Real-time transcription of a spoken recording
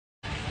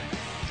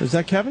Is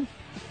that Kevin?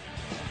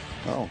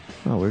 Oh,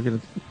 we're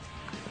going to...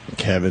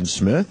 Kevin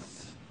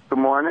Smith. Good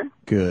morning.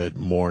 Good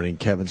morning,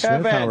 Kevin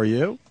Smith. How are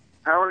you?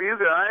 How are you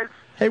guys?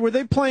 Hey, were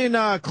they playing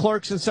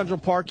Clerks in Central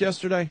Park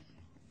yesterday?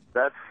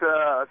 That's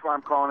why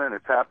I'm calling in.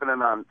 It's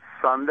happening on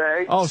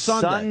Sunday. Oh,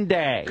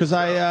 Sunday. Because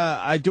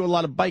I do a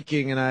lot of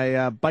biking, and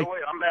I bike... Oh,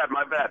 wait,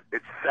 my bad.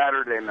 It's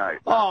Saturday night.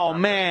 Oh,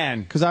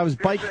 man. Because I was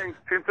biking...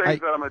 Two things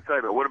that I'm going to tell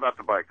you about. What about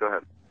the bike? Go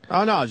ahead.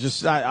 Oh, no,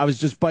 I was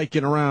just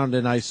biking around,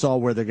 and I saw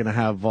where they're going to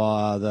have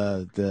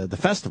the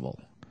festival.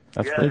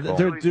 That's pretty cool.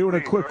 They're doing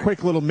a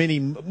quick little mini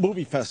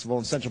movie festival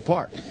in Central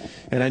Park.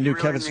 And I knew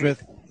really Kevin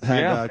Smith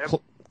had...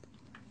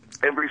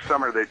 Every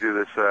summer they do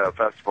this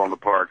festival in the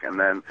park, and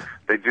then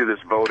they do this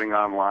voting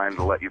online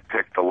to let you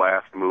pick the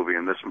last movie.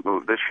 And this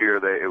year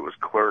it was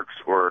Clerks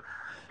or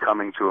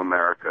Coming to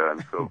America,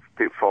 and so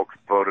folks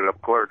voted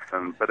up Clerks,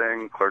 and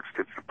Clerks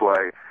gets to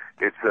play.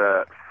 It's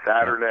a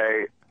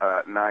Saturday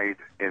night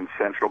in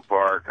Central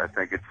Park. I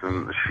think it's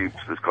in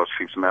it's called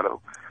Sheep's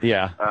Meadow.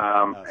 Yeah.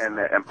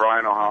 And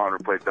Brian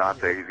O'Hollander played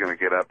Dante. He's going to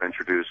get up,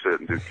 introduce it,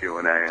 and do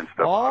Q&A and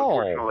stuff. Oh.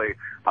 Unfortunately,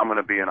 I'm going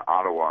to be in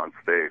Ottawa on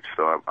stage,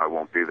 so I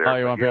won't be there. Oh,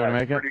 you won't be able to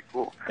make it? Pretty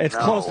cool. It's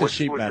close to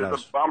Sheep Meadows. Meadows.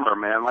 It's a bummer,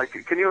 man. Like,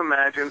 can you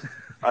imagine?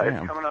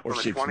 It's coming up on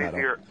the 20th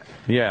year.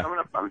 Yeah. Coming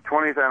up on the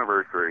 20th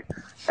anniversary.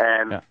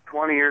 And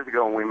 20 years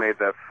ago when we made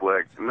that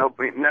flick,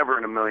 never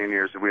in a million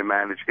years did we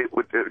imagine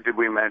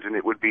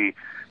it would be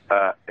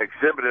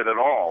exhibited at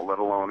all, let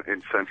alone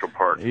in Central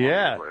Park.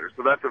 Yeah.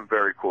 So that's a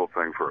very cool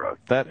thing for us.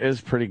 That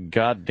is pretty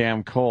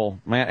goddamn cool.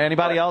 Man,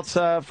 anybody else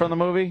from the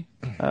movie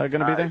going to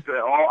be there?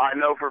 I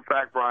know for a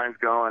fact Brian's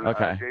going.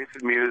 Okay.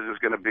 Jason Mewes is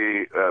going to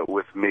be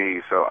with me,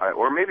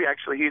 or maybe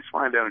actually he's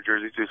flying down to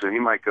Jersey too, so he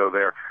might go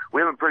there.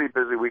 We have a pretty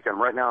busy weekend.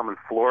 Right now I'm in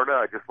Florida.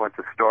 I just went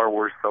to Star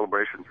Wars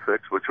Celebration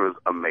 6, which was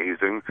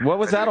amazing. What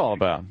was that all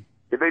about?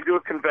 They do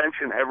a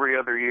convention every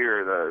other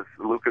year, the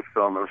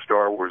Lucasfilm or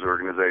Star Wars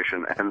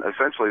organization, and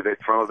essentially they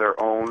throw their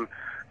own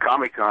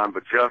Comic-Con,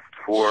 but just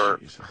for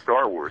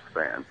Star Wars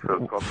fans. So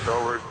it's called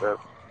Star Wars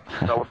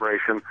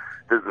Celebration.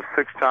 This is the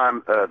sixth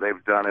time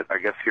they've done it, I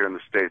guess, here in the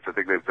States. I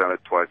think they've done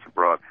it twice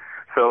abroad.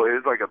 So it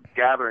is like a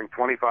gathering,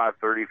 25,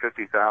 30,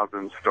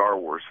 50,000 Star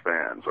Wars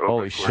fans over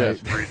Holy shit.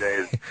 3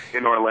 days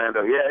in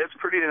Orlando. Yeah, it's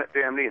pretty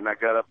damn neat, and I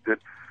got up to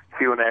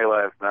Q&A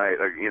last night,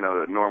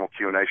 a normal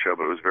Q&A show,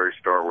 but it was very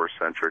Star Wars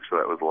centric, so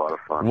that was a lot of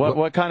fun.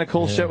 What kind of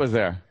cool shit was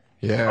there?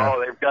 Yeah.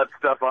 Oh, they've got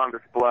stuff on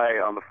display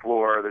on the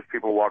floor. There's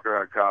people walking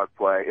around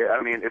cosplay.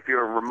 I mean, if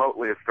you're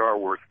remotely a Star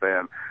Wars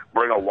fan,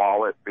 bring a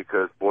wallet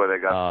because, boy, they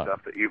got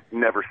stuff that you've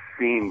never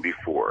seen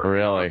before.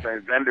 Really? You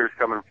know, vendors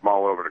coming from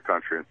all over the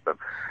country and stuff.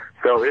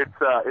 So it's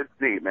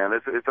neat, man.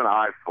 It's an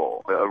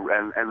eyeful,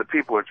 and the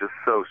people are just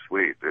so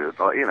sweet, dude.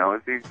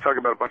 You talk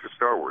about a bunch of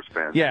Star Wars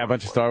fans. Yeah, a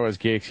bunch of Star Wars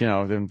geeks.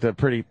 They're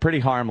pretty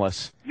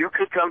harmless. You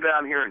could come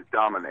down here and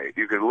dominate.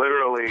 You could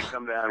literally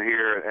come down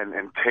here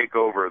and take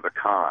over the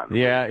con.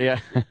 Yeah.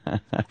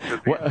 These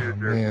dudes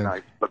are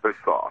nice, but they're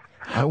soft.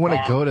 I want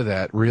to go to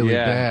that really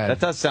bad. That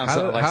does sound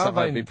like something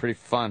that'd be pretty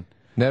fun.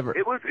 Never.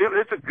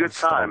 It's a good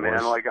time,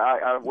 man. Like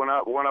I went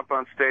up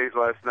on stage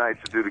last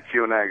night to do the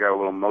Q&A. I got a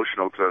little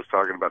emotional because I was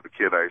talking about the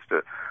kid I used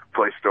to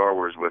play Star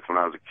Wars with when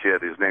I was a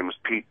kid. His name was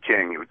Pete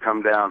King. He would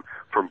come down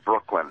from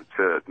Brooklyn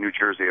to New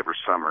Jersey every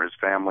summer. His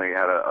family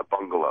had a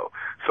bungalow.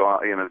 So,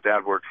 his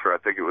dad worked for, I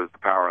think it was the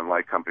Power and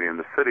Light Company in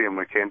the city. And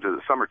when it came to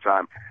the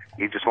summertime,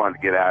 he just wanted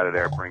to get out of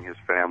there, bring his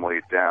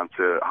family down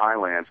to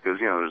Highlands because,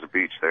 there's a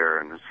beach there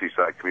and a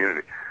seaside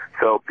community.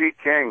 So Pete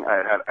King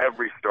had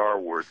every Star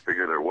Wars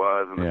figure there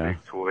was and the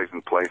big toys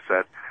and play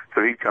sets.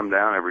 So he'd come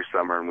down every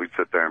summer and we'd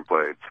sit there and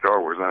play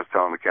Star Wars. And I was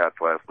telling the cats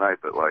last night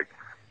that,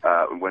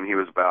 when he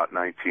was about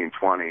 19,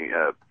 20,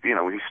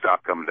 he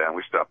stopped coming down.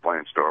 We stopped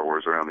playing Star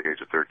Wars around the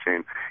age of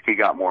 13. He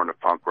got more into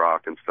punk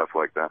rock and stuff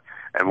like that.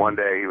 And one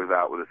day he was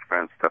out with his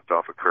friends, stepped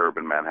off a curb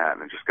in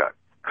Manhattan and just got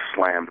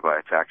slammed by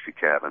a taxi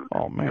cab. And,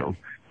 oh, man.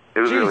 It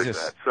was really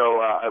sad.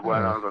 So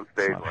when I was on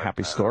stage. Not a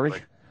happy story.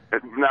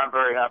 It's not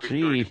very happy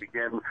to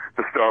begin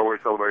the Star Wars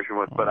celebration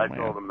with, but I man.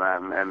 told him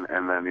that, and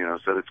then,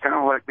 said it's kind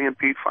of like me and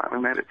Pete finally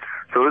made it.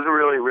 So it was a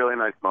really, really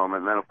nice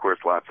moment. And then, of course,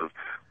 lots of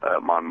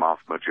Mon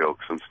Mothma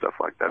jokes and stuff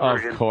like that.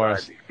 Of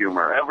course.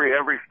 Humor.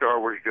 Every Star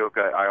Wars joke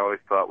I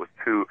always thought was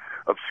too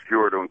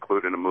obscure to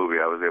include in a movie,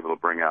 I was able to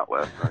bring out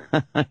last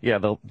night. Yeah,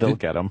 they'll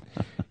get them.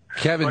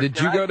 Kevin, did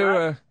you go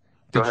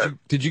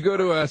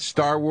to a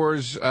Star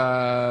Wars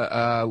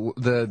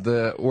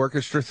the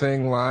orchestra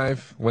thing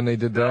live when they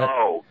did that?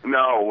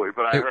 No,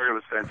 but I heard it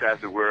was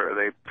fantastic where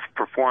they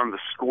performed the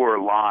score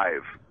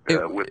live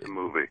with the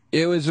movie.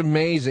 It was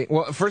amazing.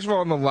 Well, first of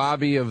all, in the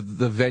lobby of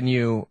the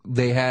venue,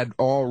 they had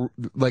all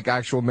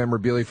actual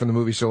memorabilia from the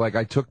movie. So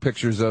I took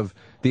pictures of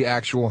the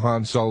actual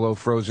Han Solo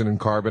frozen in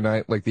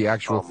carbonite, the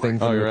actual thing.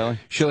 Really?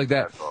 Shit like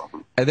that. That's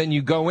awesome. And then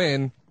you go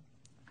in.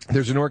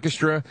 There's an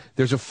orchestra.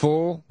 There's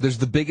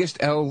the biggest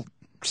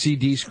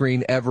LCD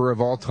screen ever of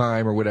all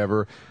time or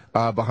whatever.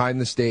 Behind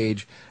the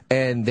stage,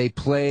 and they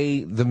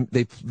play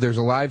there's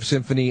a live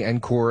symphony and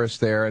chorus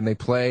there, and they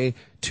play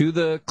to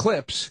the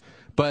clips,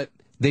 but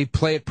they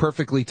play it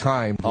perfectly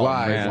timed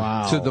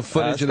live to the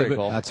footage of the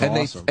cool. That's and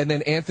awesome. and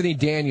then Anthony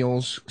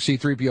Daniels,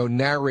 C-3PO,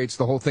 narrates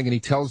the whole thing, and he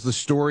tells the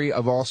story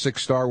of all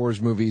 6 Star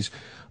Wars movies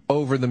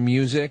over the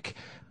music.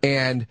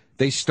 And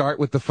they start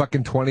with the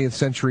fucking 20th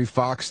Century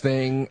Fox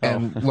thing,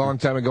 and long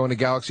time ago in a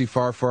galaxy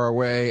far, far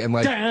away, and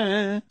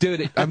like,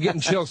 dude, I'm getting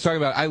chills talking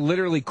about it. I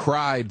literally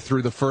cried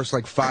through the first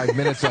like 5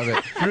 minutes of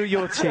it. Through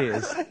your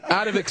tears.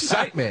 Out of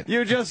excitement.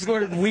 You just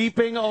were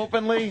weeping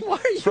openly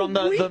from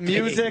the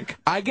music.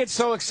 I get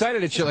so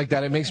excited at shit like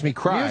that, it makes me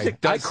cry.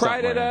 Music does I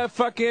cried something. at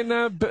fucking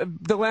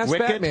the last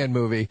Wicked? Batman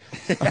movie.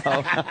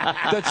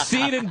 That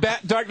scene in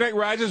Dark Knight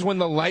Rises when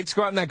the lights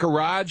go out in that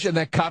garage and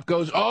that cop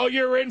goes, "Oh,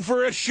 you're in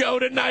for a show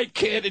tonight,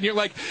 kid," and you're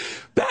like,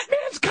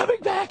 "Batman's coming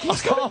back!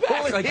 He's coming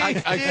back!" Like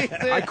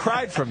I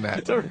cried from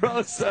that.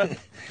 Derosa.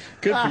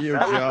 Good for you,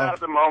 That was Joe. not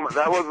the moment.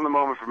 That wasn't the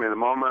moment for me. The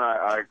moment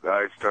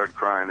I started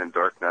crying in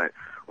Dark Knight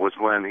was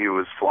when he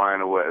was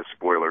flying away.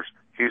 Spoilers.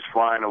 He's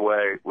flying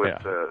away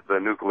with the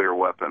nuclear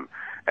weapon,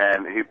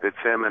 and it's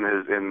him and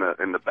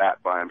in the bat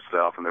by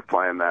himself, and they're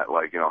playing that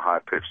like high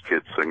pitched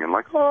kid singing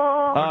like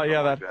Oh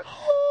yeah, that. as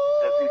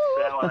he's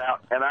sailing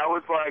out, and I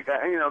was like,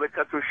 they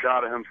cut to a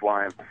shot of him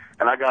flying,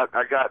 and I got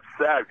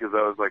sad because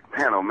I was like,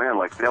 man, oh man,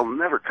 like they'll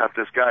never cut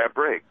this guy a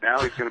break. Now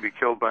he's going to be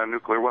killed by a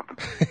nuclear weapon.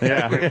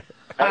 Yeah.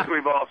 As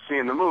we've all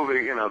seen the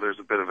movie, there's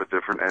a bit of a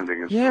different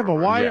ending. Yeah, but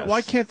why Yes.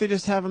 why can't they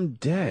just have him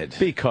dead?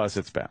 Because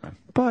it's Batman.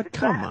 But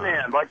come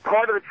Batman, on. like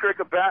part of the trick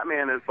of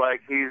Batman is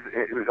like he's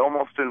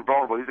almost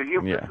invulnerable. He's a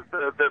human. Yeah.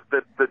 This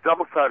is the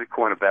double-sided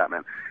coin of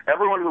Batman.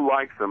 Everyone who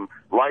likes him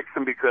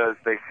because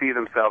they see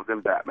themselves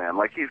in Batman.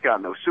 Like he's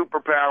got no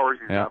superpowers.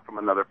 He's not from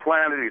another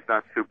planet. He's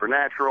not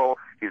supernatural.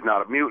 He's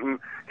not a mutant.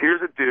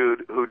 Here's a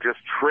dude who just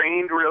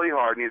trained really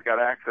hard and he's got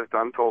access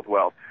to untold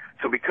wealth.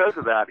 So because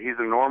of that, he's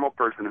a normal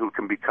person who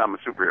can become a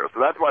superhero. So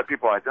that's why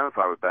people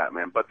identify with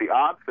Batman. But the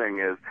odd thing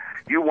is,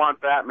 you want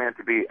Batman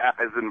to be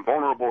as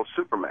invulnerable as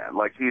Superman.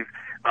 Like he's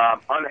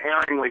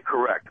unerringly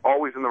correct,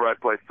 always in the right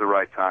place at the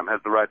right time, has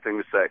the right thing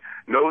to say,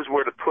 knows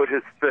where to put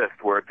his fist,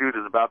 where a dude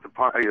is about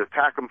to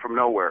attack him from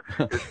nowhere.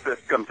 His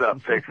fist comes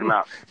up, takes him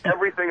out.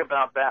 Everything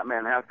about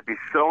Batman has to be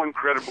so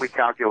incredibly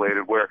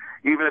calculated where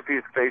even if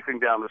he's facing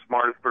down the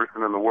smartest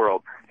person in the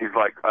world, he's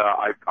like,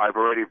 I've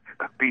already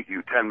beat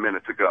you 10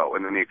 minutes ago,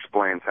 and then he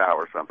explains how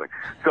or something.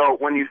 So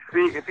when you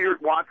see, if you're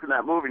watching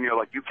that movie and you're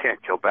like, you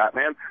can't kill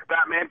Batman,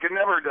 Batman can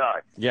never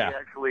die. Yeah. He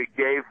actually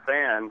gave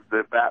fans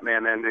the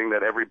Batman ending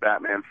that every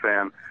Batman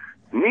fan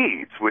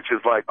needs, which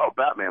is like, oh,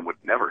 Batman would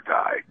never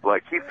die.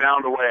 Like, he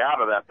found a way out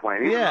of that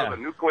plane. Even though the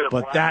nuclear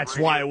But blast that's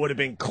why radiated- it would have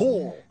been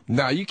cool.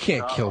 No, you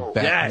can't kill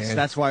Batman. Yes,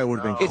 that's why it would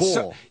have been It's cool.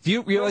 so, do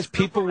you realize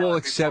people will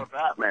accept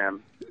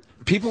Batman.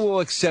 people will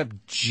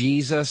accept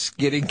Jesus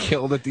getting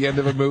killed at the end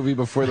of a movie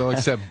before they'll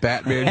accept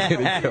Batman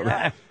getting killed?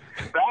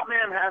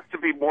 Batman has to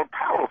be more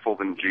powerful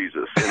than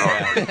Jesus.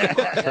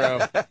 True.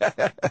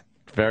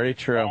 Very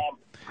true.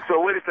 So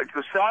wait a second.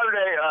 So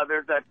Saturday,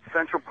 there's that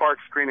Central Park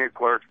screening at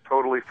Clerks,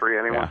 totally free.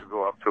 Anyone can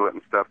go up to it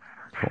and stuff.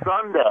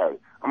 Sunday,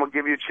 I'm going to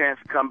give you a chance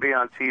to come be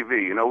on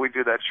TV. We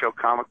do that show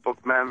Comic Book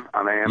Men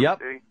on AMC.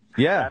 Yep.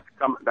 Yeah.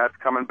 That's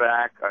coming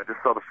back. I just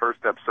saw the first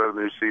episode of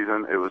the new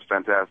season. It was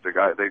fantastic.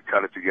 They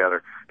cut it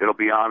together. It'll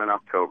be on in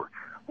October.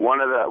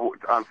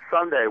 On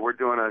Sunday, we're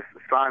doing a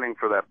signing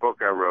for that book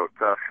I wrote,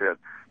 Tough Shit,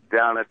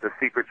 down at the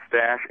Secret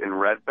Stash in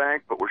Red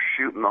Bank, but we're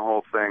shooting the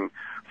whole thing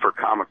for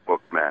Comic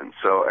Book Men.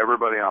 So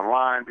everybody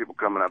online, people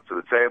coming up to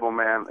the table,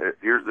 man,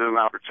 there's an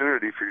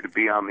opportunity for you to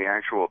be on the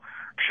actual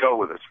show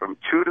with us from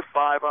 2 to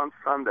 5 on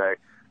Sunday.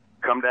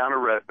 Come down to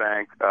Red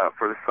Bank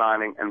for the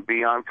signing and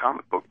be on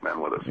Comic Book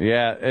Men with us.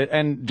 Yeah,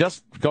 and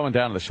just going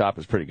down to the shop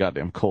is pretty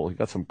goddamn cool. You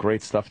got some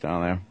great stuff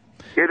down there.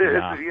 It is.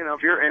 Yeah.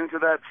 If you're into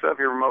that stuff,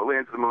 you're remotely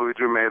into the movies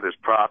we made, there's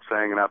props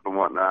hanging up and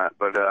whatnot.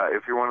 But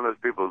if you're one of those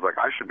people who's like,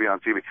 I should be on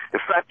TV.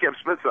 If Fat Kev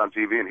Smith's on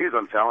TV and he's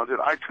untalented,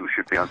 I too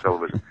should be on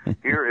television.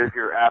 Here is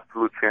your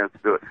absolute chance to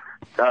do it.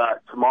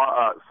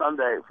 Tomorrow,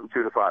 Sunday from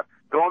 2 to 5.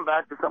 Going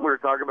back to something we were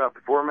talking about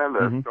before, man,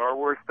 the Star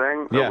Wars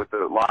thing with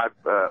the live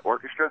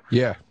orchestra.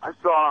 Yeah. I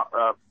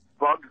saw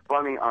Bugs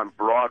Bunny on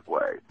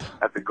Broadway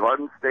at the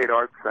Garden State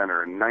Arts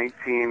Center in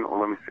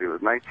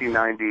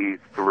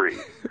 1993.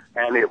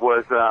 And it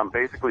was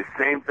basically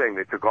same thing.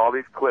 They took all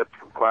these clips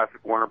from classic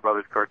Warner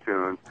Brothers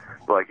cartoons,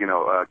 like,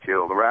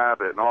 Kill the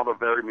Rabbit and all the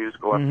very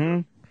musical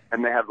episodes.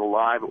 And they had the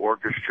live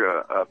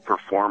orchestra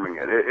performing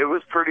it.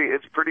 It's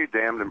pretty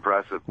damned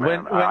impressive,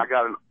 man. Go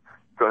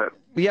ahead.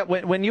 Yeah,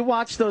 when you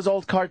watch those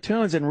old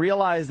cartoons and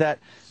realize that,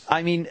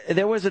 I mean,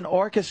 there was an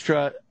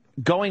orchestra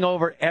going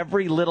over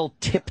every little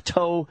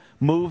tiptoe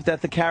move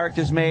that the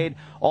characters made,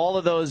 all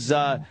of those,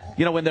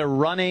 when they're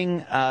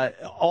running,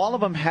 all of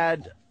them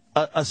had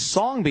a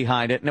song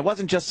behind it, and it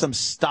wasn't just some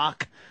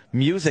stock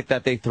music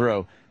that they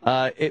threw.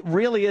 It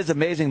really is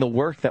amazing the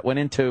work that went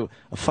into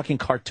a fucking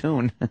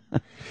cartoon.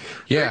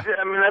 Yeah.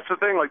 I mean, that's the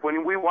thing. Like,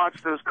 when we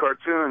watched those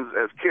cartoons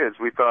as kids,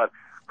 we thought,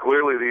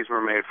 clearly these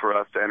were made for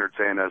us to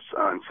entertain us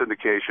on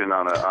syndication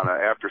on a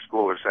after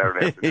school or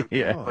Saturday afternoon.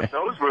 Yeah. But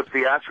those were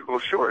theatrical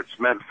shorts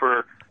meant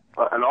for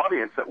an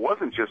audience that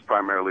wasn't just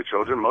primarily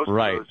children. Most of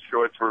those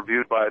shorts were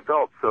viewed by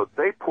adults, so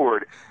they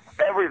poured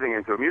everything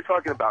into them. You're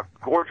talking about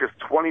gorgeous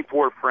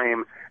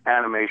 24-frame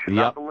animation,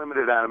 not the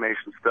limited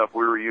animation stuff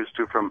we were used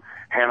to from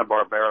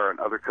Hanna-Barbera and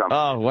other companies.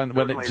 Oh,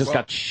 when it just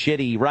got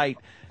shitty, right?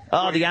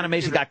 Oh, the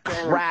animation got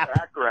crap.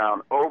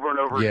 Background over and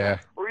over again.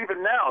 Or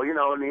even now, you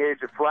know, in the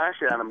age of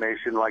Flash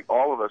animation, like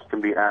all of us can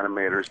be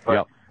animators.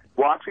 But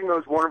watching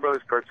those Warner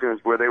Brothers cartoons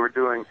where they were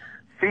doing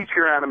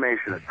feature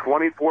animation at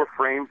 24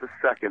 frames a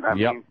second, I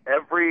mean,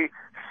 every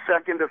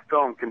second of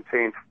film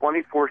contains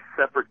 24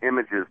 separate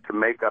images to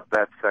make up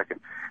that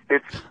second.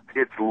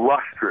 It's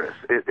lustrous.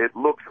 It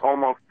looks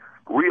almost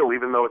real,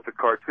 even though it's a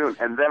cartoon.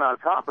 And then on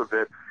top of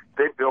it,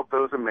 they built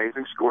those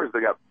amazing scores.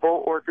 They got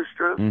full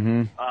orchestras,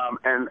 and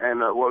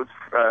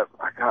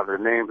their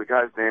name, the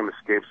guy's name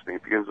escapes me.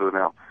 It begins with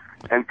an L.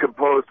 And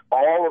composed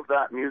all of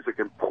that music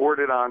and poured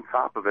it on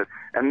top of it,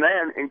 and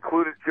then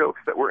included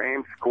jokes that were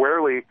aimed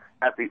squarely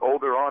at the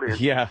older audience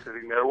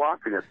sitting there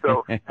watching it.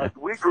 So as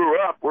we grew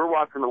up, we're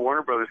watching the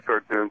Warner Brothers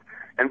cartoons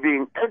and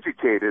being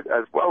educated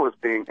as well as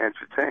being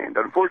entertained.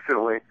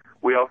 Unfortunately,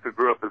 we also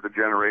grew up as a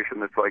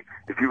generation that's like,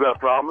 if you got a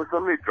problem with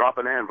somebody, drop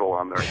an anvil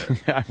on their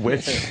head. I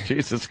wish.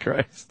 Jesus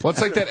Christ. Well,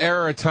 it's like that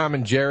era of Tom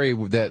and Jerry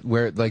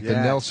where the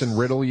Nelson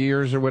Riddle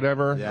years or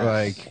whatever. Yes.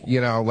 Like,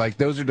 you know, like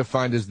those are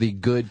defined as the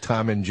good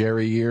Tom and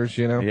Jerry years,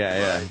 you know?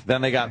 Yeah.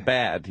 Then they got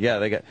bad.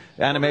 Yeah,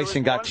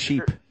 animation got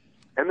cheap.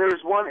 And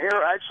there's one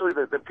era, actually,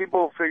 that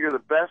people figure the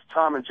best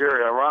Tom and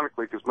Jerry,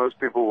 ironically, because most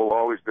people will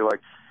always be like,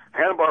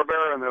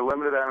 Hanna-Barbera and their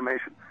limited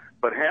animation.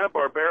 But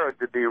Hanna-Barbera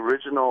did the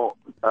original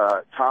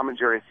Tom and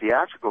Jerry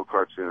theatrical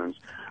cartoons,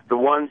 the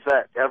ones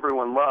that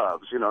everyone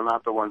loves, you know,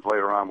 not the ones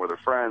later on where they're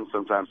friends.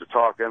 Sometimes they're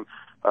talking.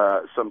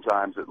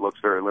 Sometimes it looks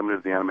very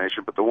limited, the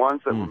animation. But the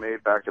ones that were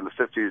made back in the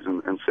 50s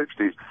and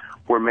 60s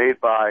were made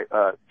by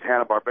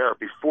Hanna-Barbera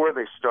before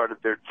they started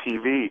their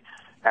TV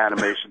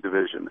animation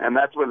division. And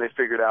that's when they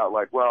figured out,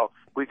 like, well,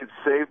 we could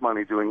save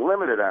money doing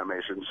limited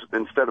animations.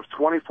 Instead of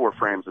 24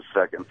 frames a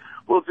second,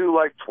 we'll do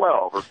like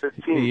 12 or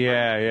 15.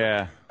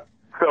 Yeah.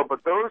 So,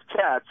 but those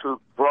cats who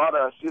brought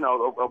us, you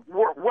know, a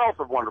wealth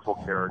of wonderful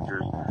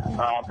characters, and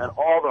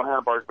all the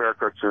Hanna-Barbera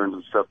cartoons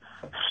and stuff,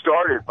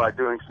 started by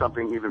doing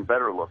something even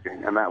better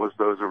looking, and that was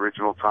those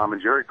original Tom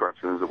and Jerry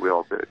cartoons that we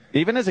all did.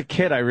 Even as a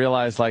kid, I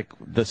realized, like,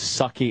 the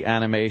sucky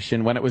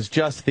animation, when it was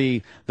just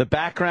the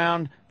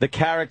background, the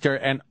character,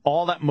 and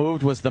all that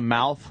moved was the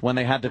mouth when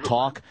they had to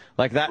talk.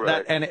 Like that,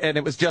 and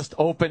it was just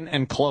open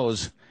and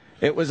close.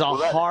 It was a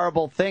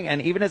horrible thing,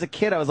 and even as a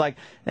kid, I was like,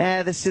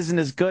 this isn't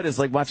as good as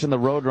like watching the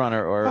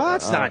Roadrunner or... Oh,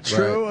 that's not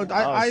true.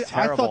 Right.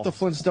 I thought the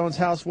Flintstones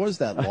house was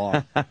that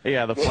long.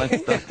 Yeah, the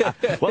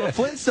Flintstones. Well, the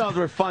Flintstones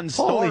were fun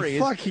stories.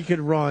 Holy fuck, he could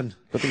run.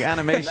 But the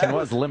animation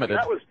was limited.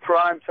 That was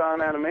prime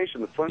time animation.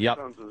 The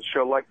Flintstones was a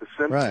show like The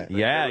Simpsons. Right.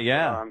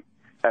 Yeah.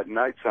 At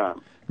nighttime.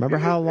 Remember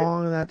how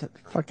long that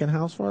fucking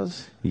house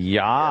was?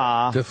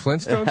 Yeah. The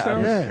Flintstones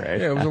house?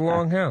 Yeah, it was a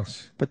long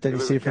house. But then you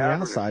see it from the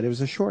outside, it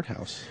was a short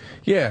house.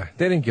 Yeah,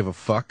 they didn't give a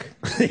fuck.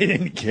 They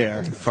didn't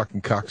care.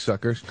 Fucking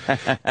cocksuckers.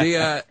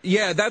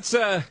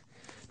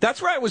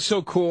 That's why it was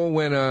so cool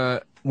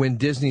when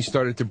Disney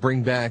started to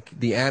bring back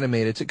the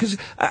animated, because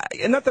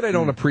not that I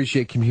don't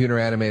appreciate computer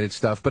animated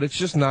stuff, but it's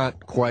just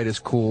not quite as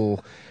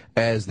cool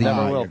as the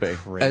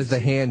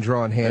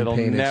hand-drawn,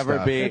 hand-painted It'll never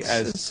stuff. be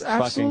It's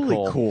fucking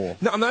absolutely cool.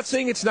 No, I'm not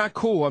saying it's not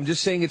cool. I'm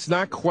just saying it's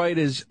not quite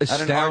as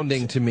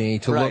astounding to me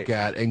to look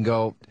at and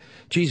go,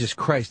 Jesus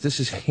Christ, this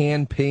is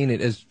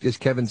hand-painted, as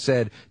Kevin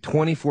said,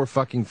 24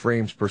 fucking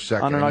frames per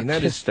second. On an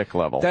artistic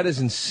level. That is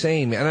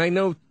insane. And I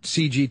know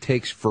CG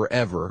takes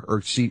forever, or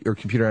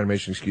computer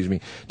animation,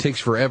 takes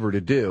forever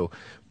to do,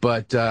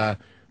 but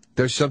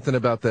there's something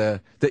about you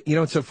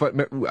know, it's so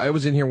fun. I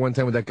was in here one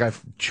time with that guy,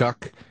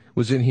 Chuck,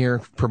 was in here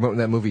promoting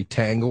that movie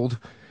Tangled,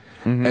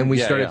 and we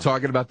started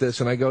talking about this,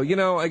 and I go,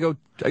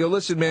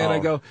 listen, man, I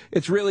go,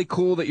 it's really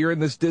cool that you're in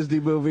this Disney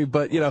movie,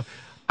 but, you know,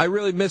 I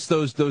really miss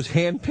those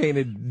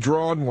hand-painted,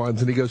 drawn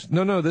ones. And he goes,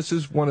 no, this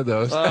is one of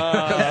those.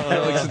 I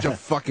feel like such a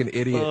fucking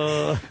idiot.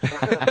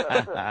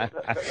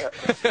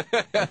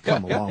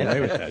 Come a long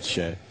way with that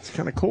shit. It's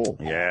kind of cool.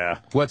 Yeah.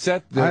 What's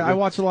that? I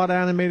watch a lot of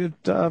animated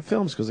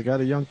films because I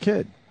got a young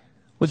kid.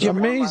 It's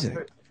amazing.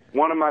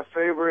 One of my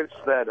favorites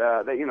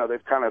that you know,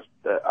 they've kind of,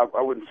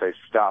 I wouldn't say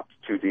stopped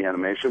 2D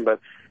animation,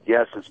 but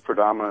yes, it's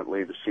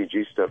predominantly the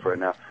CG stuff right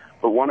now.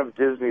 But one of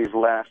Disney's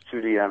last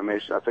 2D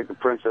animation, I think The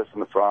Princess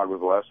and the Frog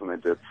was the last one they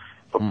did.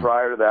 But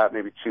prior to that,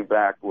 maybe two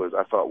back, was,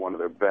 I thought, one of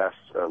their best,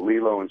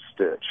 Lilo and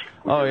Stitch.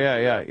 Oh,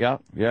 yeah,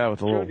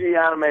 with a little 2D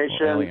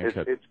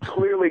animation. It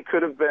clearly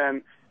could have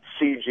been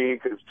CG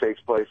because it takes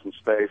place in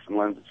space and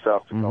lends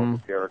itself to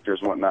colorful characters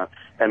and whatnot,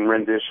 and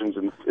renditions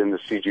in the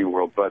CG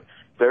world. But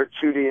their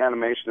 2D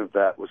animation of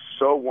that was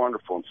so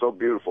wonderful and so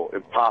beautiful,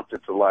 it popped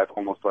it to life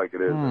almost like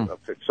it is a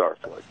Pixar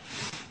flick.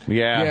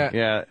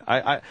 Yeah.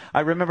 I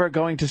remember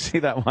going to see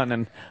that one,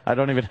 and I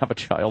don't even have a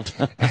child.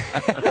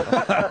 I don't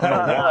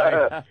know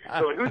why.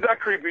 So who's that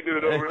creepy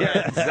dude over there?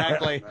 Yeah,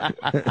 exactly.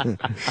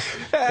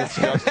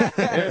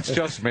 it's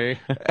just me.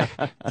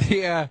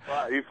 Yeah.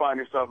 You find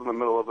yourself in the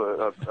middle of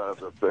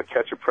a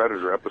Catch a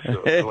Predator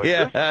episode.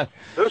 Like,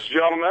 this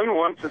gentleman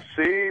wants to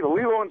see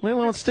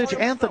Lilo and Stitch.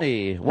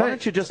 Anthony, why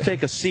don't you just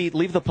take a seat,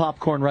 leave the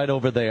popcorn right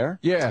over there?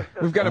 Yeah,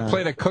 we've got a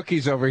plate of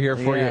cookies over here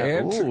for you,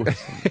 Ant.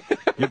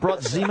 You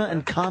brought Zima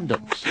and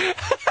condoms.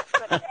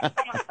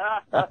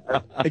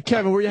 Hey,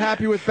 Kevin, were you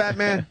happy with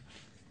Batman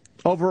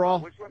overall?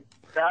 Which one?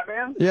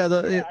 Batman? Yeah,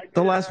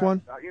 the last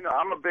one.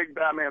 I'm a big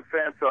Batman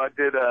fan, so I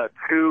did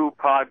 2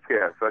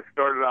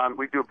 podcasts.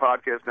 We do a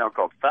podcast now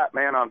called Fat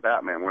Man on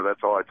Batman, where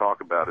that's all I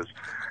talk about is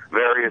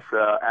various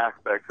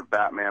aspects of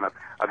Batman.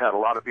 I've had a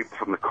lot of people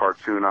from the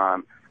cartoon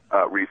on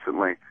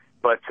recently,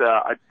 but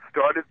I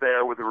started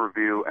there with a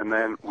review, and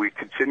then we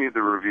continued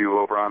the review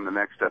over on the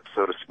next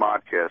episode of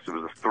Smodcast. It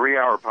was a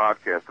 3-hour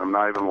podcast. I'm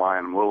not even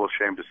lying. I'm a little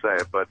ashamed to say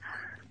it, but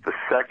the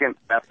second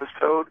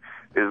episode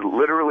is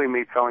literally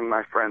me telling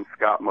my friend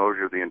Scott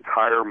Mosier the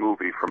entire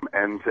movie from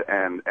end to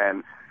end,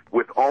 and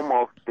with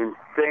almost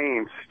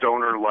insane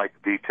stoner-like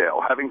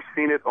detail. Having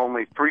seen it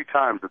only 3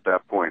 times at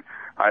that point,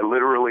 I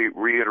literally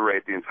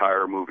reiterate the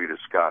entire movie to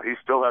Scott. He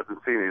still hasn't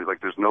seen it. He's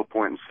like, there's no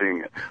point in seeing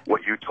it.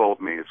 What you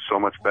told me is so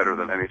much better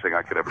than anything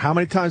I could ever see. How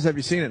many times have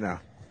you seen it now?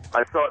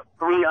 I saw it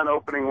 3 on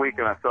opening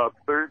weekend. I saw it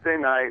Thursday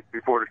night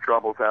before the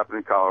troubles happened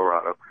in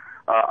Colorado.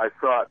 I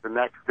saw it the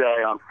next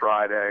day on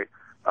Friday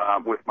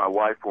with my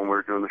wife when we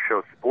were doing the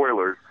show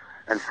Spoilers.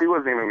 And she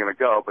wasn't even going to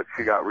go, but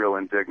she got real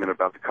indignant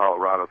about the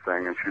Colorado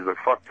thing. And she's like,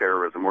 fuck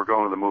terrorism. We're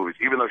going to the movies,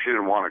 even though she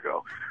didn't want to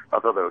go. I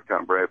thought that was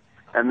kind of brave.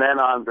 And then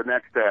on the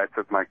next day, I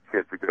took my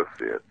kid to go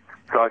see it.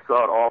 So I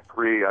saw it all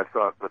 3. I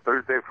saw it the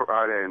Thursday,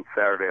 Friday, and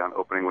Saturday on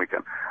opening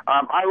weekend.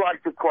 I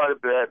liked it quite a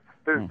bit.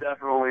 There's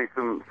definitely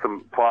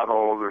some plot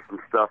holes or some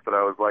stuff that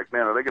I was like,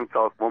 man, are they going to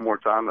tell us one more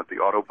time that the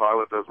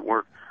autopilot doesn't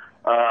work?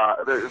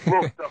 There's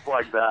little stuff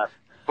like that.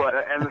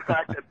 And the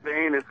fact that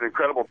Bane is an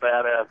incredible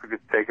badass who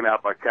gets taken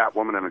out by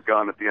Catwoman and a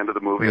gun at the end of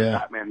the movie, and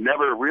Batman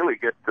never really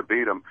gets to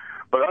beat him.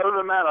 But other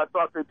than that, I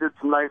thought they did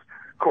some nice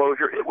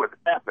closure. It was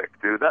epic,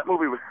 dude. That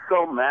movie was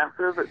so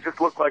massive. It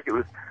just looked like it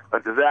was a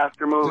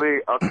disaster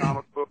movie, a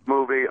comic book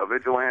movie, a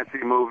vigilante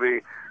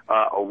movie,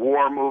 a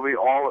war movie,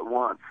 all at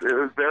once. It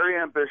was very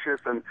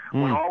ambitious, and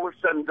when all was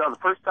said and done, the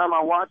first time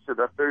I watched it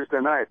that Thursday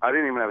night, I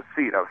didn't even have a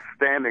seat. I was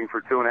standing for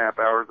 2.5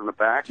 hours in the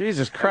back.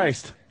 Jesus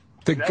Christ.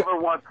 Never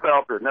once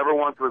felt it. Never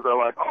once was I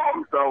like,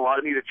 so I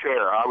need a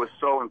chair. I was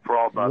so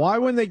enthralled by it. Why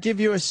wouldn't they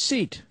give you a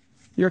seat?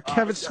 You're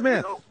Kevin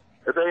Smith.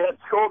 They had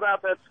sold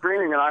out that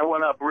screening, and I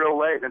went up real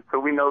late, and so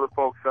we know the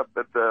folks up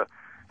at the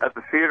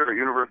theater at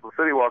Universal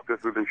City Walk,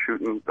 because we've been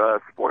shooting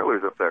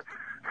Spoilers up there.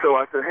 So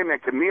I said, hey, man,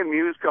 can me and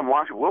Muse come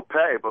watch it? We'll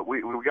pay, but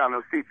we got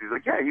no seats. He's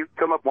like, yeah, you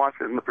come up watch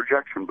it in the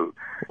projection booth.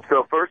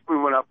 So first we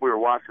went up, we were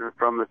watching it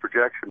from the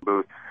projection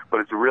booth, but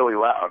it's really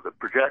loud. The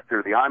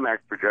projector, the IMAX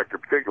projector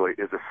particularly,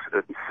 is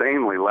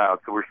insanely loud.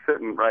 So we're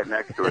sitting right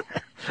next to it,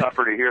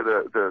 tougher to hear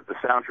the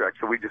soundtrack.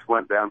 So we just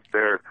went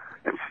downstairs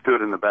and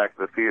stood in the back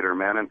of the theater,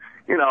 man. And,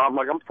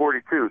 I'm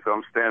 42, so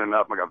I'm standing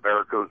up. I got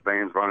varicose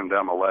veins running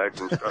down my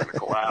legs. I'm starting to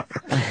collapse.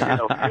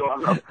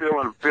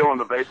 I'm feeling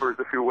the vapors,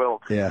 if you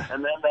will. Yeah.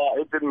 And then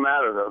it didn't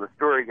matter, though. The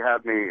story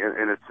had me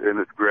in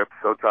its grip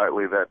so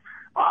tightly that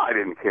I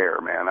didn't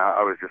care, man.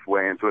 I was just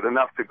way into it,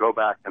 enough to go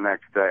back the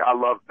next day. I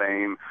love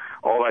Bane.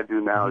 All I do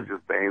now is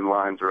just Bane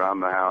lines around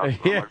the house.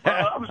 Yeah.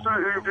 I'm like,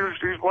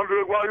 he's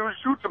wondering why he would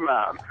shoot the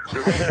man.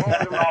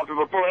 Him out of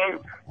the plane.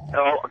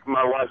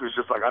 My wife was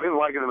just like, I didn't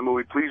like it in the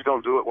movie. Please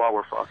don't do it while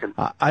we're fucking.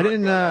 I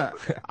didn't.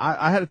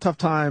 I had a tough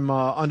time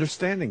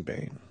understanding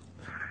Bane.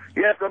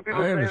 Yeah, some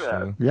people say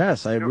that.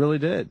 Yes, I really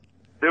did.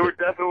 There were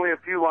definitely a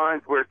few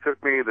lines where it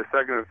took me the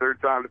second or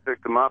third time to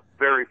pick them up.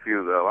 Very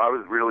few, though. I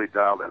was really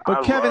dialed in.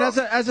 But Kevin, as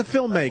a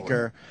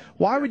filmmaker,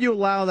 why would you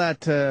allow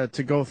that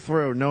to go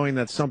through, knowing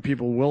that some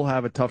people will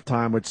have a tough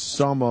time with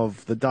some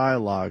of the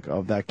dialogue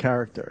of that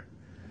character?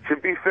 To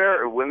be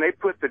fair, when they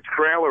put the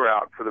trailer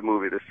out for the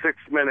movie, the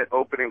 6-minute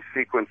opening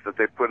sequence that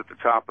they put at the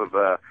top of,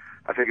 I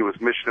think it was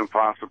Mission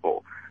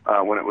Impossible,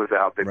 when it was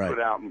out, they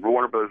put out,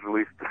 Warner Bros.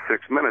 Released the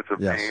 6 minutes of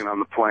Bane on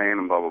the plane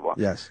and blah, blah, blah.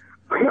 Yes.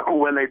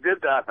 When they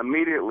did that,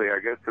 immediately, I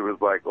guess there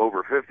was like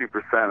over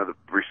 50% of the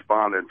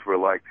respondents were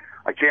like,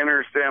 I can't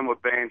understand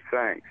what Bane's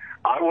saying.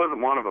 I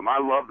wasn't one of them. I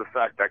love the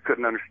fact I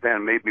couldn't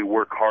understand, made me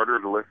work harder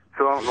to listen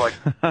to them. Like,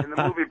 in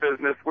the movie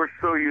business, we're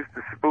so used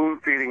to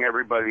spoon-feeding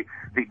everybody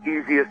the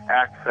easiest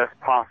access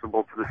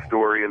possible to the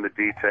story and the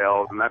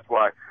details, and that's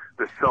why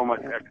there's so much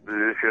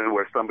exposition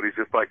where somebody's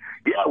just like,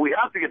 yeah, we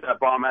have to get that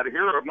bomb out of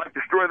here or it might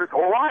destroy this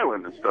whole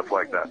island and stuff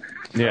like that.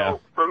 Yeah.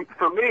 So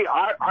for me,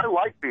 I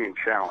like being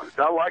challenged.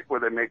 I like where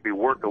they make me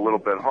work a little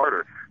bit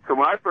harder. So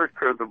when I first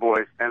heard the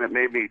voice and it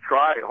made me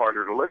try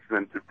harder to listen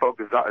and to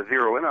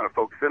zero in on it,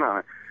 focus in on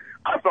it,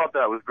 I thought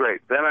that was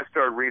great. Then I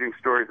started reading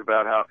stories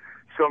about how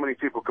so many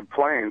people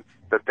complained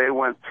that they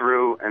went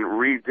through and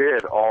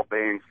redid all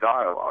Bane's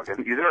dialogue.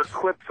 And there are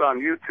clips on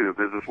YouTube.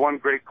 There's this one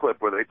great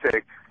clip where they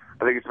take,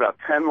 I think it's about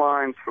 10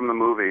 lines from the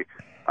movie,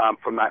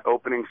 from that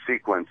opening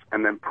sequence,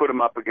 and then put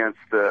them up against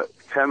the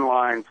 10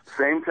 lines,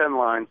 same 10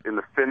 lines in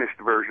the finished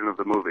version of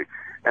the movie.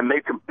 And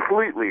they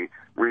completely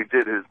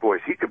redid his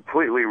voice. He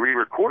completely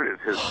re-recorded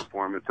his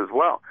performance as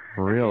well.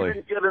 Really?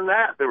 Even given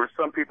that, there were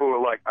some people who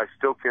were like, I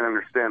still can't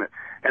understand it.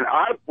 And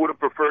I would have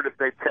preferred if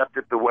they kept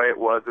it the way it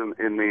was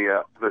in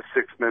the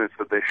 6 minutes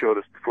that they showed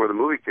us before the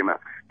movie came out.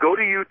 Go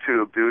to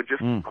YouTube, dude.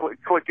 Just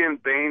click in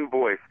Bane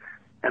voice.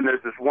 And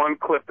there's this one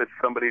clip that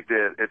somebody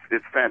did.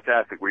 It's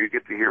fantastic, where you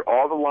get to hear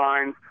all the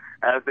lines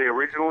as they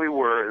originally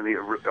were in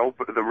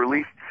the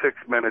released 6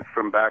 minutes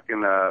from back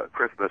in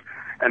Christmas,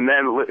 and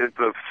then it's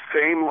the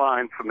same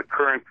lines from the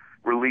current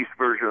released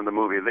version of the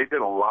movie. They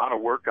did a lot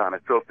of work on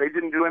it. So if they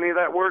didn't do any of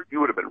that work, you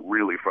would have been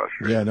really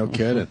frustrated. Yeah, no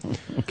kidding.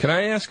 Can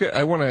I ask?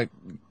 I want to,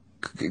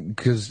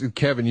 because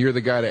Kevin, you're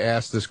the guy to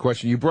ask this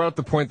question. You brought up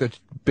the point that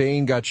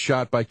Bane got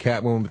shot by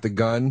Catwoman with the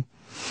gun,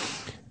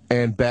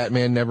 and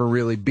Batman never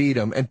really beat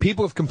him. And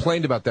people have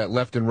complained about that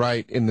left and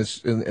right in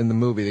the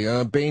movie.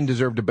 Bane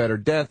deserved a better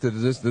death.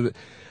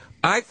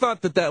 I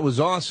thought that was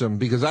awesome,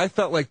 because I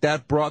felt like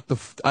that brought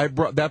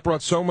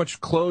so much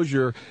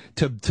closure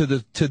to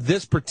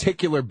this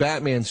particular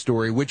Batman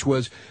story, which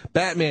was,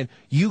 Batman,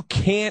 you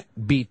can't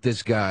beat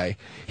this guy.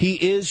 He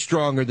is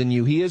stronger than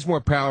you. He is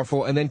more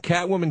powerful. And then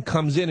Catwoman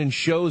comes in and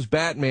shows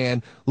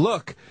Batman,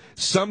 look,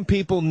 some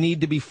people need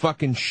to be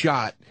fucking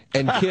shot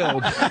and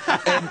killed. That's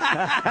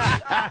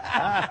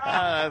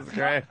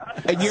great.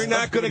 And you're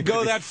not going to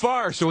go that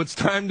far, so it's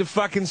time to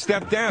fucking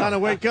step down. Time to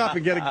wake up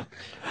and get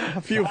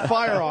a few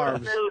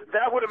firearms.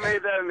 That would have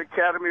made that an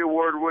Academy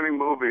Award-winning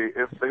movie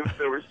if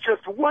there was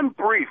just one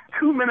brief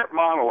 2-minute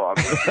monologue.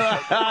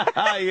 Yes.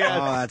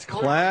 Oh, that's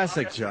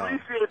classic, Joe. I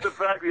appreciate the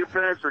fact that your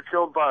parents were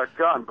killed by a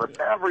gun, but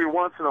every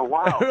once in a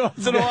while.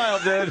 Once in a while,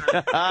 dude.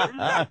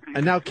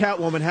 And now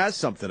Catwoman has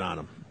something on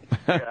him.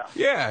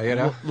 Yeah, you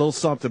know. A little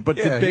something. But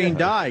did Bane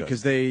die?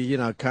 Because they,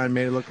 kind of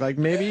made it look like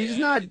maybe he's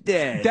not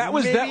dead.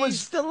 He's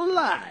still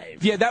alive.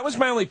 Yeah, that was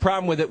my only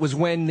problem with it, was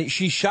when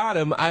she shot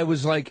him, I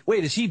was like,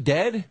 wait, is he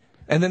dead?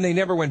 And then they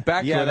never went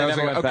back to it. I was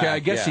like, okay, I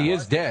guess he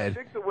is dead. I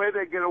think the way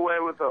they get away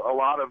with a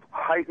lot of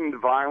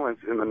heightened violence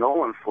in the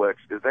Nolan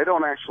flicks is they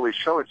don't actually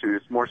show it to you.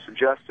 It's more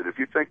suggested. If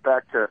you think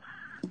back to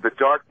The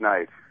Dark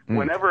Knight,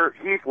 whenever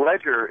Heath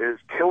Ledger is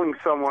killing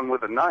someone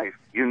with a knife,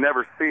 you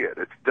never see it.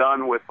 It's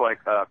done with like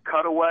a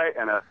cutaway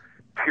and a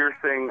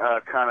piercing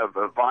kind of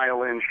a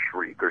violin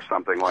shriek or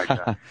something like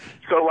that.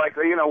 So like,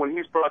 when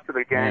he's brought to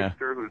the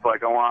gangster who's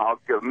like, oh, I'll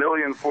give $1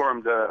 million for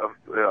him,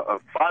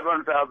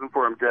 500,000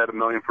 for him dead, $1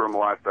 million for him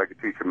alive, so I could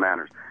teach him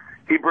manners.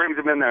 He brings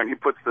him in there and he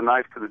puts the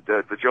knife to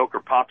the Joker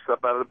pops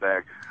up out of the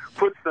bag,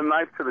 puts the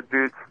knife to the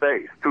dude's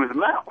face, to his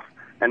mouth,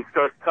 and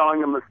starts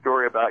telling him the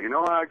story about,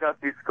 I got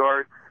these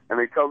scars. And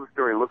they tell the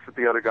story, looks at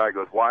the other guy,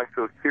 goes, why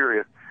so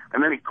serious?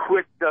 And then he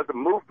quick does a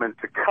movement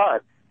to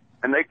cut,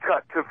 and they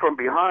cut from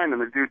behind,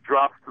 and the dude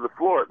drops to the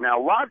floor. Now,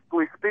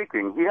 logically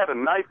speaking, he had a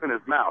knife in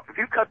his mouth. If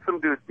you cut some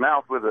dude's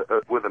mouth with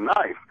a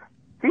knife,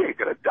 he ain't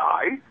gonna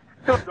die.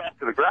 He'll drop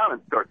to the ground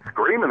and start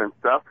screaming and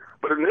stuff.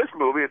 But in this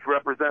movie, it's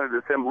represented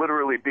as him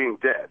literally being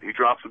dead. He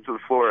drops him to the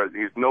floor.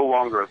 He's no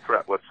longer a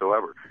threat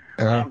whatsoever.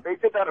 They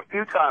did that a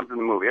few times in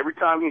the movie. Every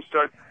time he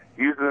starts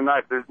using a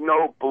knife, there's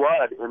no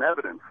blood in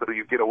evidence, so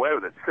you get away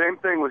with it. Same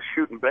thing with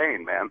shooting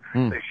Bane, man.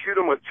 They shoot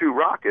him with 2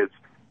 rockets,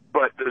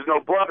 but there's no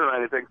blood or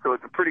anything, so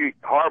it's a pretty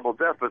horrible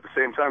death. But at the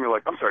same time, you're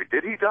like, I'm sorry,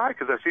 did he die?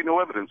 Because I see no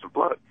evidence of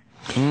blood.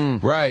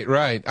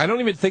 Right. I don't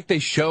even think they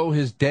show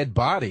his dead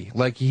body.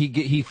 Like, he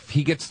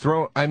gets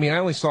thrown. I mean, I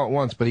only saw it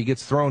once, but he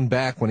gets thrown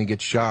back when he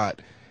gets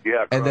shot.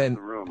 Yeah, and then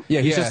the room.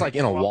 Yeah, he's just like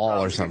in a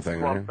wall or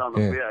something. Right?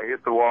 He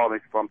hit the wall and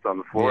he's bumped on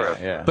the floor.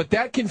 Yeah. But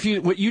that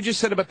confused what you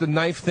just said about the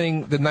knife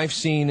thing, the knife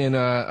scene in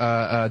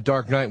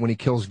Dark Knight when he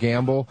kills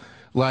Gamble.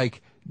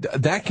 Like,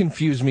 that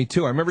confused me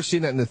too. I remember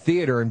seeing that in the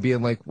theater and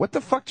being like, "What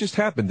the fuck just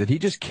happened? Did he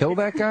just kill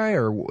that guy?"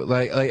 Or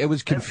like it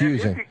was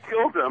confusing. And if he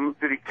killed him,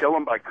 did he kill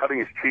him by cutting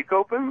his cheek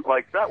open?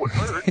 Like, that would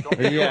hurt. Don't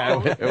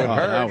it would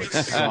hurt. That would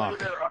suck. If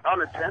they're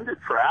unattended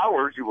for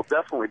hours, you will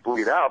definitely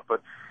bleed out.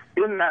 But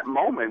in that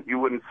moment, you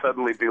wouldn't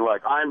suddenly be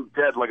like, I'm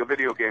dead, like a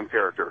video game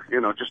character,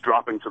 just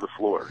dropping to the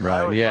floor.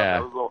 Right,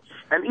 yeah.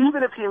 And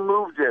even if he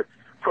moved it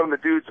from the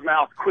dude's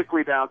mouth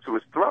quickly down to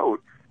his throat,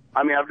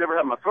 I mean, I've never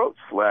had my throat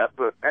slit,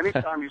 but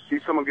anytime you see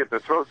someone get their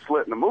throat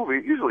slit in a movie,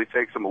 it usually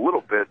takes them a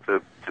little bit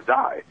to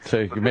die. So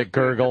you can make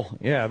gurgle.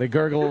 Yeah, they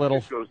gurgle a little.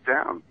 It goes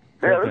down.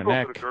 Yeah, there's a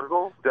little bit of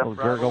gurgle.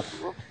 Gurgle.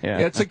 Yeah,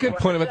 it's a good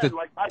point about the...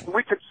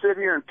 we could sit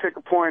here and pick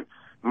a point,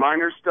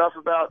 minor stuff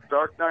about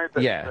Dark Knight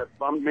that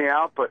bummed me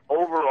out, but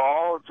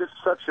overall, just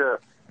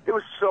it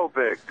was so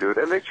big, dude.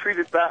 And they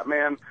treated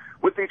Batman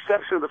with the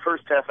exception of the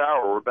first half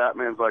hour where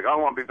Batman's like, I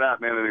don't want to be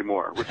Batman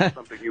anymore, which is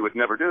something you would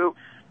never do.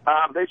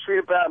 They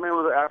treated Batman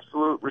with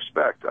absolute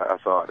respect, I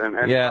thought, and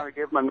kind of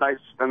gave him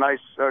a nice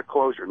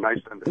closure, nice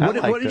ending.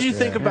 What did you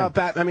think about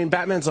Batman? I mean,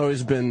 Batman's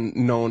always been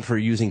known for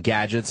using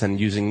gadgets and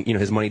using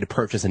his money to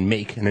purchase and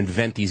make and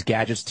invent these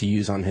gadgets to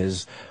use on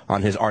his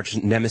arch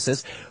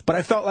nemesis. But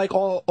I felt like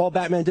all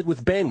Batman did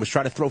with Bane was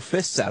try to throw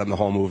fists at him the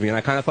whole movie, and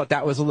I kind of thought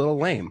that was a little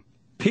lame.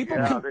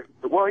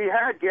 Well, he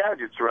had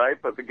gadgets, right?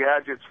 But the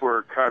gadgets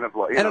were kind of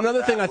like... And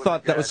another thing I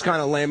thought that was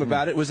kind of lame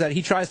about it was that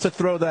he tries to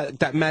throw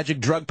that magic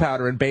drug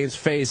powder in Bane's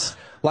face.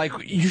 Like,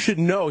 you should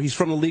know he's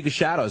from the League of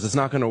Shadows. It's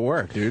not going to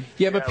work, dude.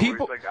 Yeah, but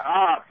people... He's like,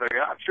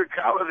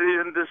 theatricality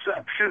and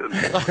deception.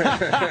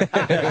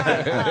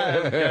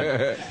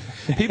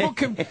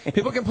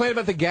 People complain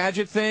about the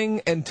gadget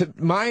thing, and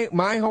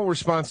my whole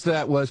response to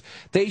that was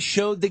they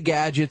showed the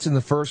gadgets in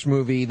the first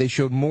movie. They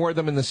showed more of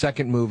them in the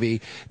second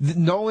movie.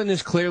 Nolan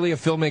is clearly a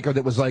filmmaker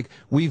that was like,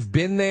 we've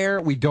been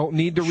there. We don't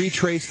need to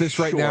retrace this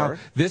right now.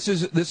 This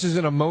is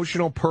an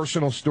emotional,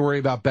 personal story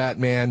about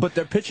Batman. But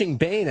they're pitching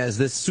Bane as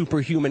this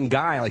superhuman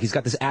guy. Like, he's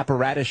got this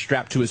apparatus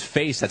strapped to his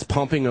face that's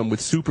pumping him with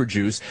super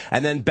juice.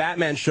 And then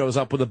Batman shows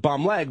up with a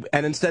bum leg,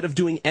 and instead of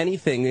doing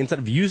anything, instead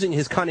of using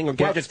his cunning or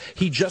gadgets,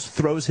 he just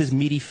throws his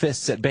meaty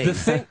fists at Bane.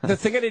 The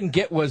thing I didn't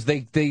get was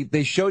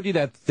they showed you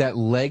that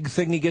leg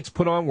thing he gets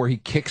put on where he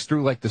kicks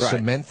through like the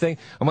cement thing.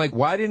 I'm like,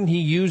 why didn't he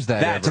use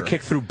that to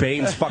kick through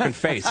Bane's fucking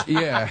face?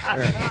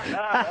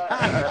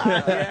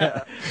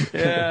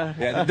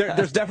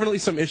 There's definitely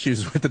some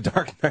issues with The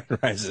Dark Knight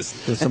Rises.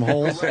 There's some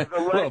holes. A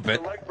little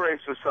bit. The leg brace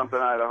was something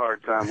I had a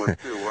hard time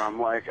with too, where I'm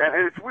like,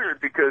 and it's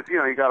weird because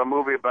you got a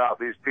movie about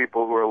these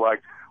people who are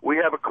like, we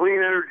have a clean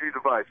energy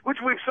device, which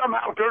we've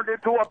somehow turned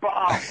into a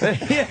bomb.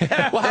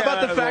 Well, how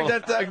about the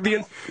fact that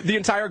the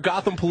entire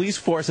Gotham police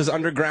force is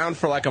underground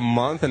for like a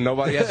month and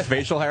nobody has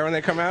facial hair when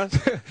they come out?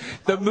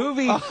 The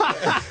movie...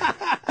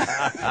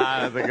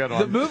 That's a good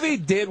one. The movie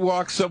did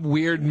walk some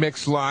weird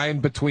mixed line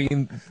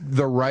between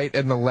the right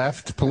and the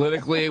left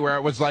politically, where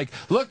it was like,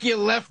 look, you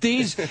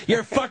lefties,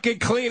 your fucking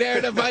clean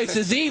air device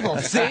is evil,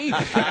 see?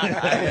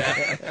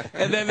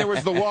 And then there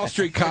was the Wall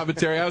Street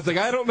commentary. I was like,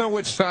 I don't know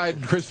which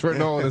side Christopher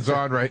Nolan is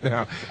on right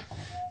now.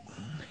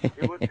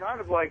 It was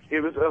kind of like,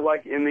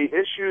 in the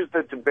issues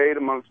that debate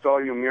amongst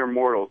all you mere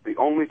mortals, the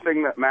only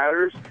thing that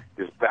matters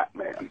is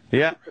Batman.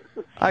 Yeah,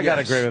 I got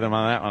to agree with him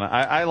on that one.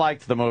 I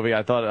liked the movie.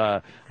 I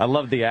thought, I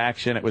loved the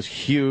action. It was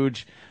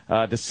huge.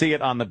 To see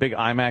it on the big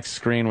IMAX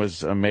screen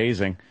was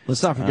amazing.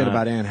 Let's not forget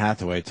about Anne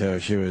Hathaway, too.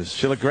 She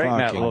looked great in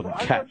that little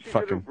cat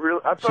fucking...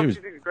 I thought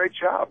she did a great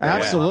job.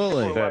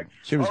 Absolutely. Yeah.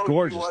 She was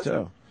gorgeous,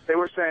 too. They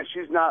were saying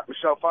she's not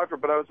Michelle Pfeiffer,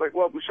 but I was like,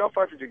 well, Michelle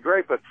Pfeiffer did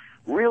great, but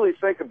really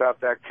think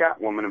about that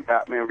Catwoman in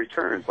Batman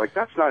Returns. Like,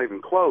 that's not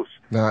even close.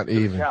 Not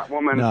even.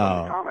 Catwoman in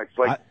the comics.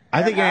 Like,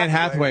 I think Anne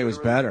Hathaway was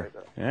better.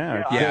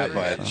 Yeah,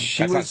 but that's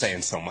not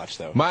saying so much,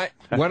 though.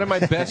 One of my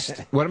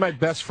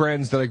best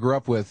friends that I grew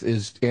up with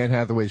is Anne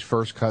Hathaway's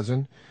first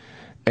cousin.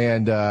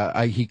 And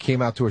he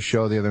came out to a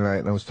show the other night,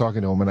 and I was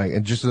talking to him,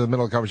 and just in the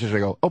middle of the conversation, I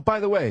go, "Oh, by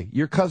the way,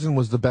 your cousin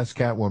was the best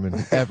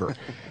Catwoman ever."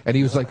 And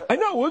he was like, "I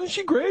know, wasn't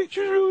she great? She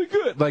was really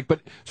good." Like,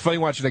 but it's funny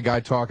watching a guy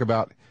talk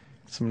about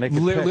some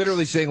naked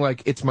literally saying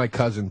like, "It's my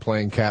cousin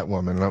playing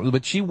Catwoman,"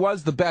 but she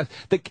was the best.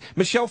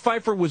 Michelle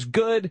Pfeiffer was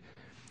good.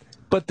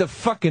 But the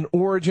fucking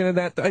origin of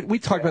that, we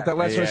talked about that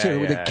last time,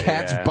 with the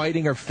cats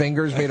biting her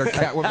fingers made her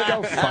Catwoman.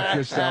 Go fuck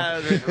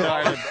yourself.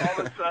 All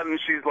of a sudden,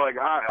 she's like,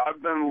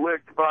 I've been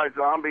licked by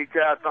zombie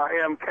cats.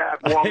 I am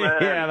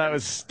Catwoman. Yeah, that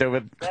was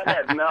stupid. That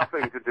had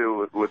nothing to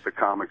do with the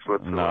comics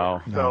whatsoever.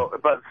 No. So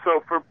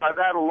by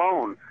that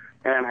alone,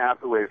 Anne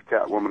Hathaway's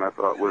Catwoman, I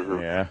thought, was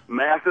a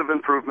massive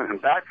improvement in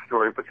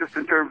backstory, but just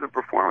in terms of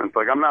performance.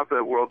 Like, I'm not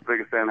the world's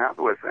biggest Anne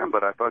Hathaway fan,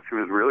 but I thought she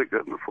was really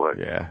good in the flick.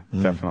 Yeah,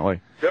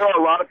 definitely. There are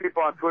a lot of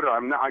people on Twitter.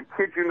 I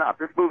kid you not.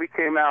 This movie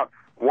came out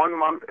 1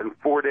 month and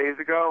 4 days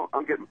ago.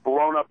 I'm getting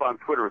blown up on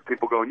Twitter with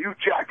people going, "You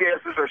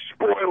jackasses are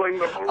spoiling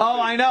the movie." Oh,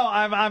 I know.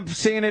 I'm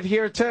seeing it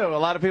here too. A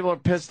lot of people are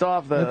pissed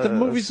off. The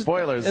movie's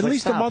spoilers. At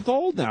least a month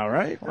old now,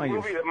 right? The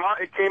movie,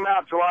 it came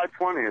out July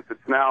 20th.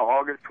 It's now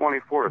August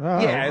 24th. Oh,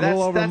 yeah,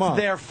 that's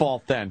their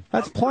fault then.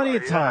 That's plenty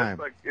of time.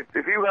 Like, if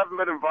you haven't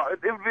been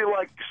involved, it would be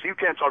like, you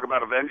can't talk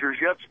about Avengers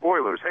yet.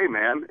 Spoilers. Hey,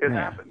 man, it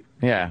happened.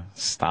 Yeah,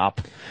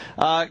 stop.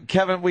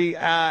 Kevin, we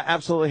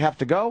absolutely have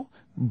to go.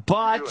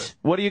 But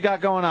what do you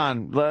got going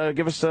on?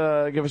 Give us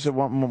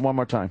one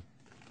more time.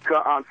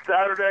 On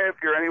Saturday, if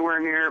you're anywhere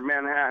near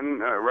Manhattan,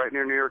 right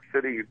near New York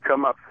City, you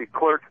come up, see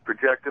Clerks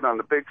projected on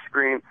the big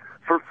screen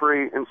for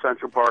free in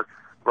Central Park.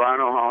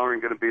 Brian O'Halloran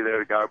going to be there,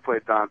 the guy who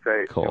played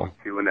Dante, doing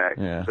Q&A.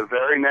 Yeah. The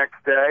very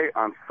next day,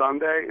 on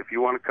Sunday, if you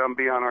want to come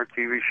be on our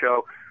TV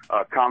show,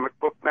 Comic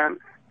Book Men,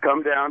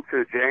 come down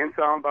to Jay and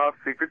Silent Bob's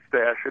Secret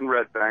Stash in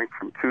Red Bank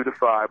from 2 to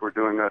 5. We're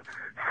doing a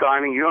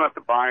signing. You don't have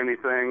to buy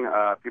anything.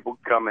 People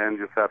come in,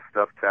 just have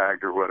stuff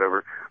tagged or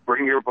whatever.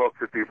 Bring your books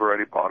if you've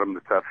already bought them, the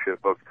tough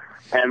shit books.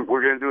 And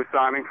we're going to do a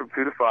signing from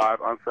 2 to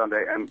 5 on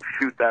Sunday and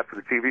shoot that for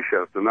the TV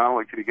show. So not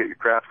only can you get your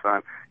craft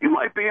signed, you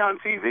might be on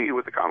TV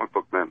with the Comic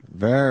Book Men.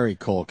 Very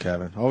cool,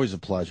 Kevin. Always a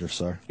pleasure,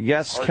 sir.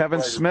 Yes, Always Kevin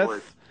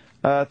pleasure,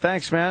 Smith.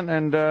 Thanks, man.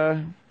 And,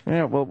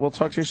 yeah, we'll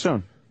talk to you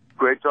soon.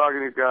 Great talking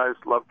to you guys.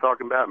 Love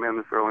talking Batman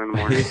this early in the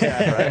morning.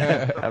 Yeah,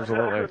 right.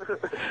 Absolutely.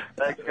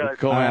 Thanks, guys.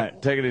 Cool, man. All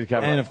right. Take it easy,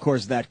 Kevin. And, of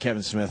course, that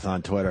Kevin Smith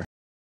on Twitter.